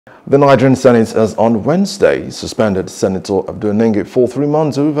The Nigerian Senate has on Wednesday suspended Senator Abdul Ningi for 3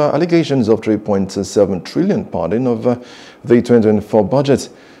 months over allegations of 3.7 trillion funding of the 2024 budget.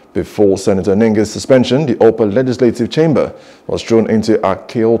 Before Senator Ningi's suspension, the upper legislative chamber was thrown into a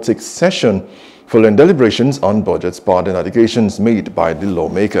chaotic session following deliberations on budget pardon allegations made by the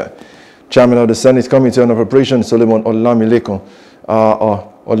lawmaker. Chairman of the Senate Committee on Appropriations, Solomon Olamilekun,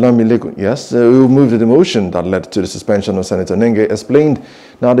 who moved the motion that led to the suspension of Senator Ningi, explained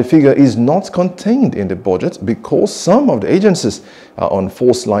now the figure is not contained in the budget because some of the agencies are on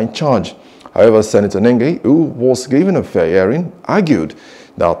force-line charge. However, Senator Ningi, who was given a fair hearing, argued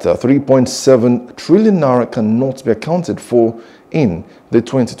that 3.7 trillion naira cannot be accounted for in the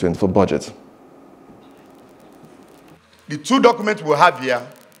 2024 budget. The two documents we have here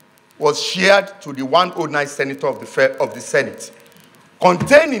was shared to the 109 Senator of the Senate.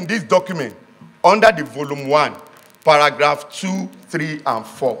 Contained in this document, under the Volume 1, Paragraph 2, 3, and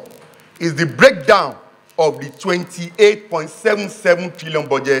 4, is the breakdown of the 28.77 trillion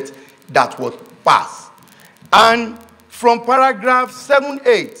budget that was passed. And from Paragraph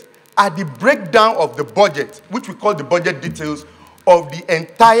 7-8 are the breakdown of the budget, which we call the budget details of the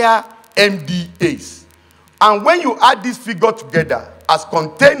entire MDAs. And when you add this figure together, as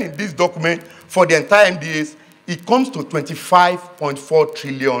contained in this document for the entire MDAs, it comes to 25.4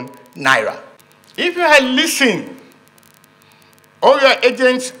 trillion naira. If you had listened, all your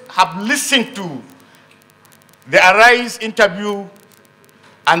agents have listened to the Arise interview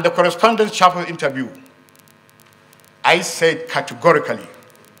and the Correspondence Chapel interview, I said categorically,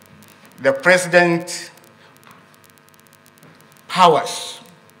 the president's powers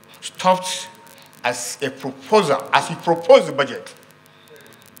stopped as a proposer, as he proposed the budget.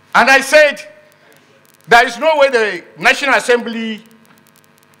 And I said, there is no way the National Assembly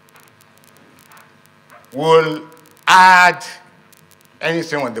will add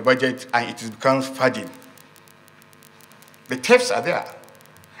anything on the budget and it becomes funding. The tapes are there.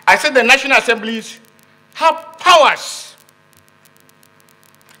 I said the National Assemblies have powers,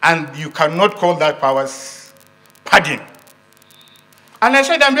 and you cannot call that powers padding. And I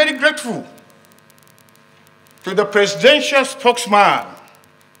said I'm very grateful to the presidential spokesman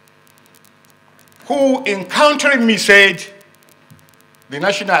who, encountering me, said the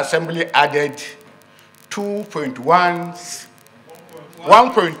National Assembly added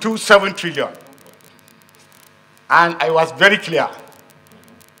 1.27 trillion. And I was very clear.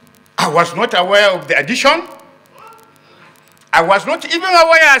 I was not aware of the addition. I was not even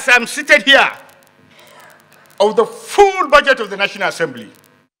aware, as I'm seated here, of the full budget of the National Assembly.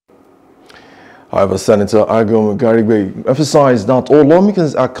 However, Senator Agum Garigbe emphasized that all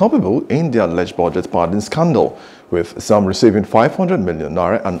lawmakers are culpable in the alleged budget pardon scandal, with some receiving 500 million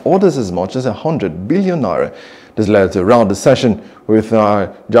naira and others as much as 100 billion naira. This led to a round session with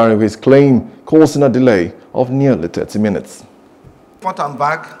Garigbe's claim causing a delay of nearly 30 minutes. Front and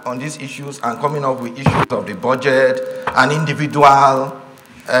back on these issues and coming up with issues of the budget and individual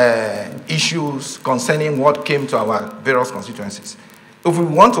issues concerning what came to our various constituencies. If we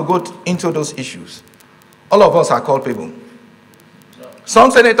want to go into those issues, all of us are culpable. Some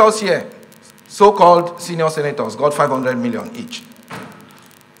senators here, so-called senior senators, got 500 million each.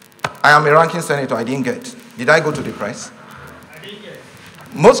 I am a ranking senator, I didn't get. Did I go to the press? I didn't get.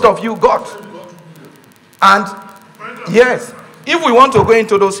 Most of you got. And yes, if we want to go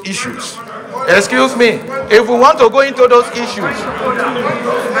into those issues, excuse me, if we want to go into those issues,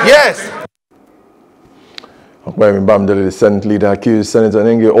 yes. The Senate leader accused Senator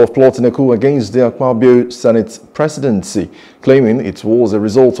Ningi of plotting a coup against the Akpabio Senate presidency, claiming it was a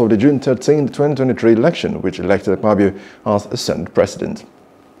result of the June 13, 2023 election, which elected Akpabio as a Senate president.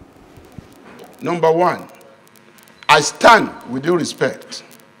 Number one, I stand with due respect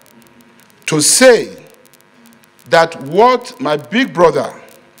to say that what my big brother,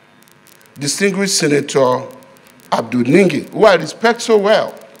 distinguished Senator Abdul Ningi, who I respect so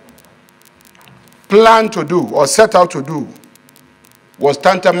well, planned to do or set out to do was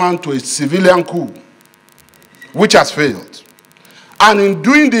tantamount to a civilian coup, which has failed. And in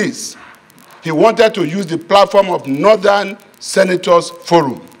doing this, he wanted to use the platform of Northern Senators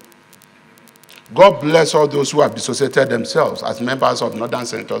Forum. God bless all those who have dissociated themselves as members of Northern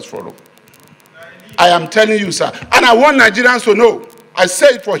Senators Forum. I am telling you, sir, and I want Nigerians to know, I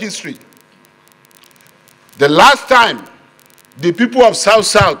say it for history. The last time the people of South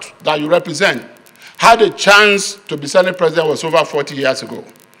that you represent had a chance to be Senate president was over 40 years ago.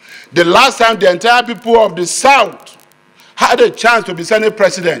 The last time the entire people of the South had a chance to be Senate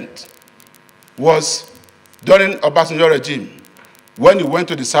president was during Obasanjo regime, when he went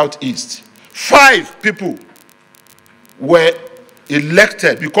to the Southeast. 5 people were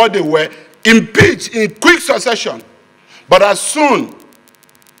elected because they were impeached in quick succession. But as soon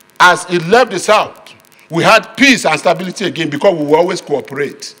as he left the South, we had peace and stability again because we will always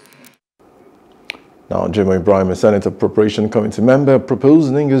cooperate. Now, Jimoh Ibrahim, a Senate Appropriation Committee member,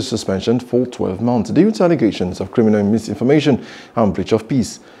 proposed Ningi's suspension for 12 months due to allegations of criminal misinformation and breach of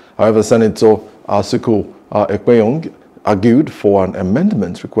peace. However, Senator Asuko Ekpeyong argued for an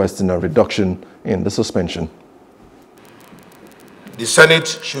amendment requesting a reduction in the suspension. The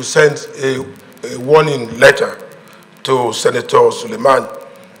Senate should send a warning letter to Senator Suleiman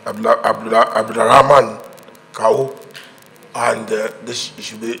Abdulrahman Kau, and this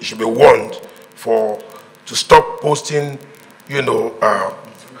should be warned to stop posting,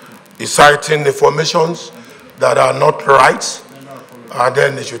 inciting informations that are not right, and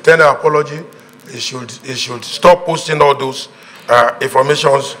then they should tender apology. It should stop posting all those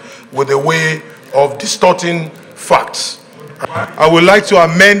informations with a way of distorting facts. I would like to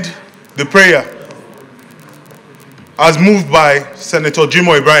amend the prayer as moved by Senator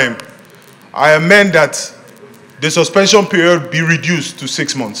Jimoh Ibrahim. I amend that the suspension period be reduced to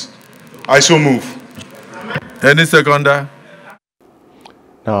 6 months. I so move. Any seconder?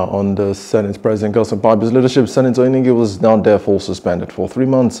 Now, on the Senate President Godswill Akpabio's leadership, Senator Ningi was now therefore suspended for 3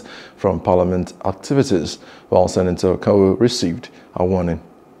 months from Parliament activities, while Senator Kau received a warning.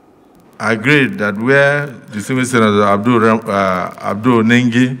 I agree that where the Senior Senator Abdul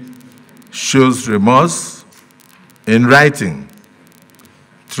Ningi shows remorse in writing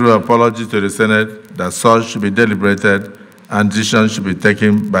through apology to the Senate, that such should be deliberated and decisions should be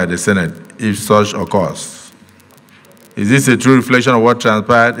taken by the Senate if such occurs. Is this a true reflection of what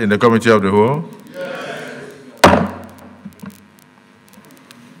transpired in the Committee of the Whole? Yes.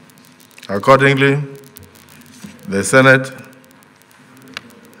 Accordingly, the Senate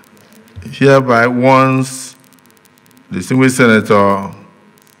hereby warns the distinguished Senator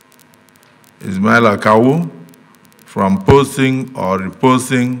Ismail Akawu from posting or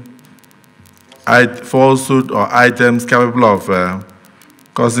reposting falsehood or items capable of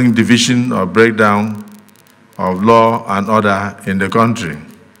causing division or breakdown of law and order in the country.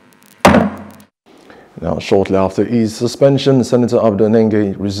 Now, shortly after his suspension, Senator Abdul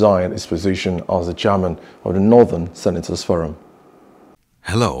Ningi resigned his position as the chairman of the Northern Senators Forum.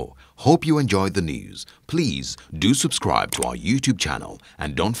 Hello, hope you enjoyed the news. Please do subscribe to our YouTube channel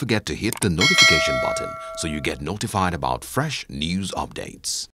and don't forget to hit the notification button so you get notified about fresh news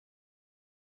updates.